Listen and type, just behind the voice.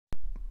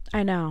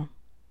I know.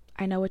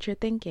 I know what you're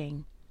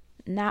thinking.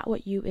 Not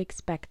what you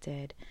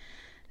expected.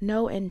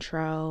 No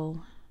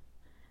intro,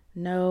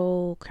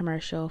 no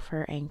commercial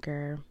for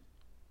Anchor.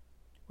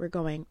 We're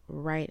going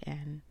right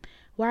in.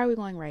 Why are we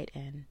going right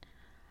in?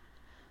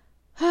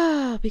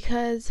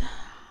 Because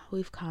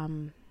we've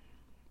come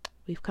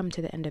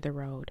to the end of the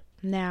road.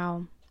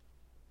 Now,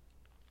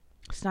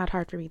 it's not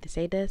hard for me to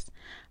say this.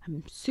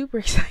 I'm super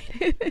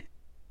excited.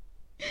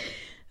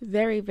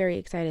 Very, very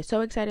excited.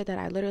 So excited that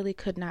I literally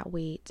could not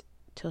wait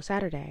till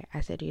Saturday.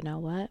 I said, you know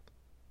what?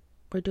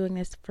 We're doing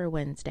this for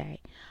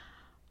Wednesday.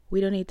 We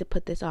don't need to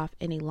put this off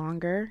any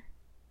longer.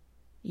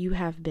 You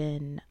have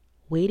been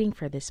waiting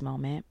for this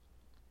moment.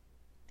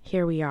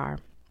 Here we are.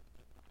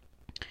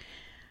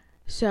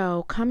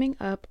 So coming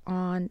up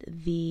on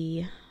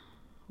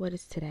what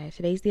is today?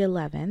 Today's the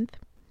 11th.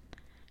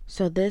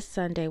 So this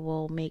Sunday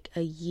will make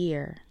a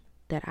year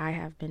that I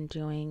have been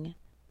doing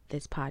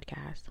this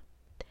podcast.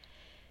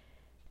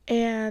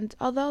 And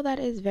although that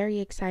is very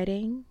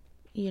exciting,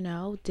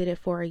 did it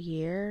for a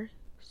year,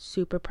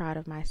 super proud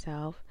of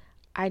myself,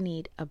 I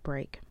need a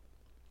break.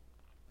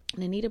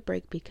 And I need a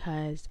break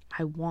because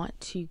I want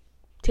to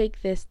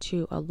take this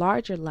to a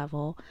larger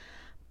level,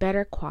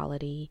 better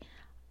quality,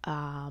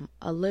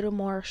 a little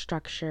more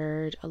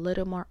structured, a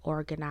little more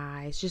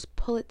organized, just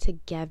pull it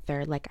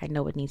together like I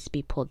know it needs to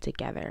be pulled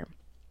together.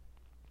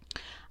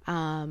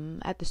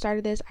 At the start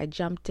of this, I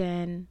jumped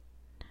in,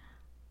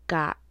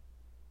 got,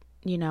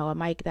 a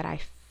mic that I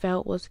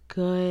felt was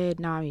good.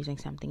 Now I'm using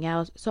something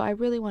else. So I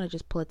really want to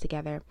just pull it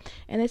together.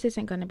 And this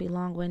isn't going to be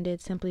long-winded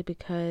simply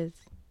because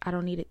I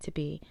don't need it to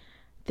be.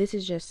 This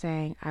is just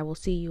saying, I will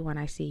see you when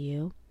I see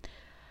you.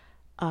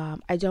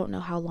 I don't know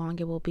how long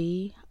it will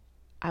be.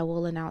 I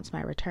will announce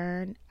my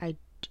return. I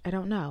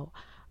don't know.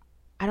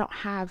 I don't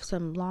have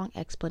some long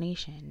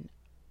explanation.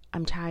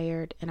 I'm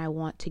tired and I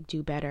want to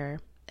do better.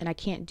 And I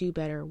can't do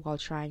better while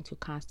trying to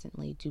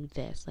constantly do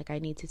this. Like I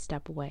need to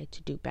step away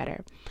to do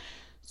better.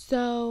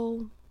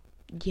 So,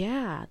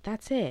 yeah,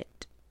 that's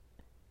it.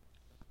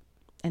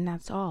 And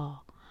that's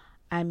all.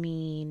 I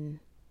mean,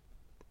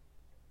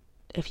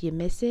 if you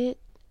miss it,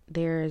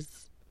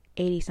 there's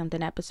 80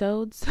 something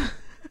episodes.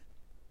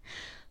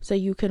 So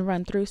you can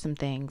run through some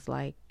things.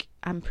 Like,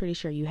 I'm pretty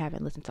sure you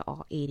haven't listened to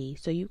all 80.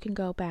 So you can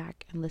go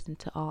back and listen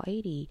to all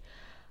 80.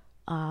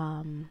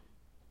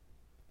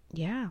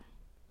 Yeah.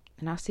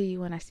 And I'll see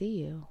you when I see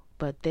you.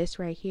 But this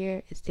right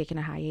here is taking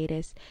a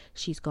hiatus.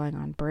 She's going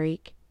on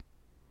break.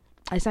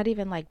 It's not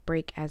even like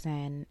break as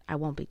in I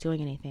won't be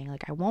doing anything.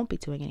 Like I won't be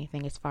doing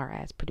anything as far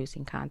as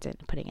producing content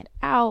and putting it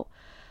out.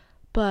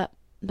 But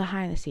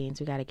behind the scenes,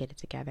 we got to get it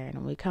together. And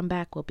when we come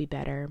back, we'll be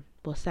better.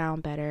 We'll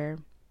sound better.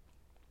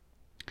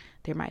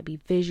 There might be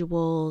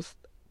visuals.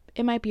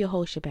 It might be a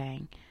whole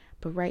shebang.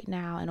 But right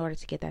now, in order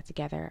to get that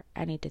together,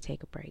 I need to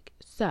take a break.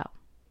 So,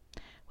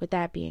 with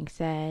that being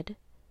said,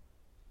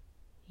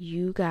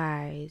 you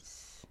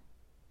guys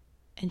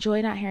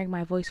enjoy not hearing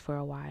my voice for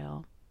a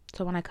while.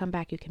 So when I come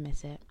back, you can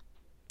miss it.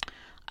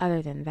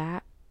 Other than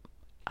that,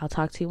 I'll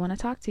talk to you when I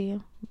talk to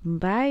you.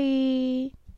 Bye.